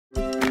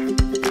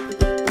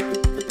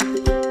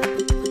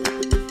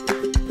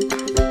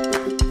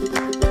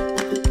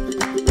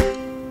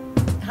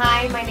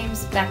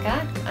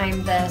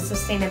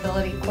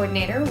Sustainability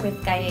Coordinator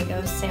with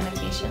Gallegos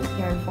Sanitation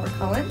here in Fort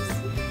Collins.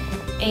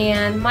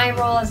 And my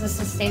role as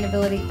a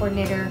Sustainability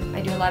Coordinator,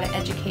 I do a lot of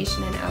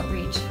education and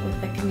outreach with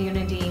the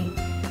community.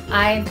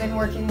 I've been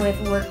working with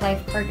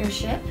Work-Life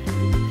Partnership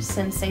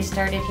since they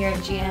started here at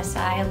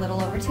GSI a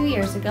little over 2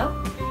 years ago.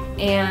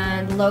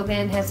 And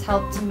Logan has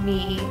helped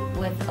me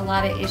with a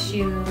lot of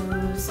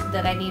issues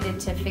that I needed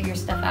to figure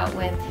stuff out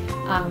with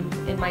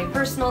in my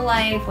personal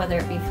life, whether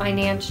it be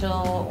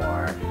financial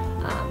or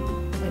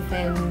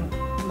within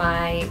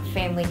my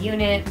family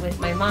unit with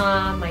my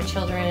mom, my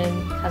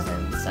children,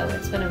 cousins. So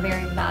it's been a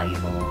very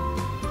valuable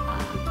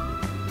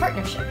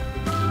partnership.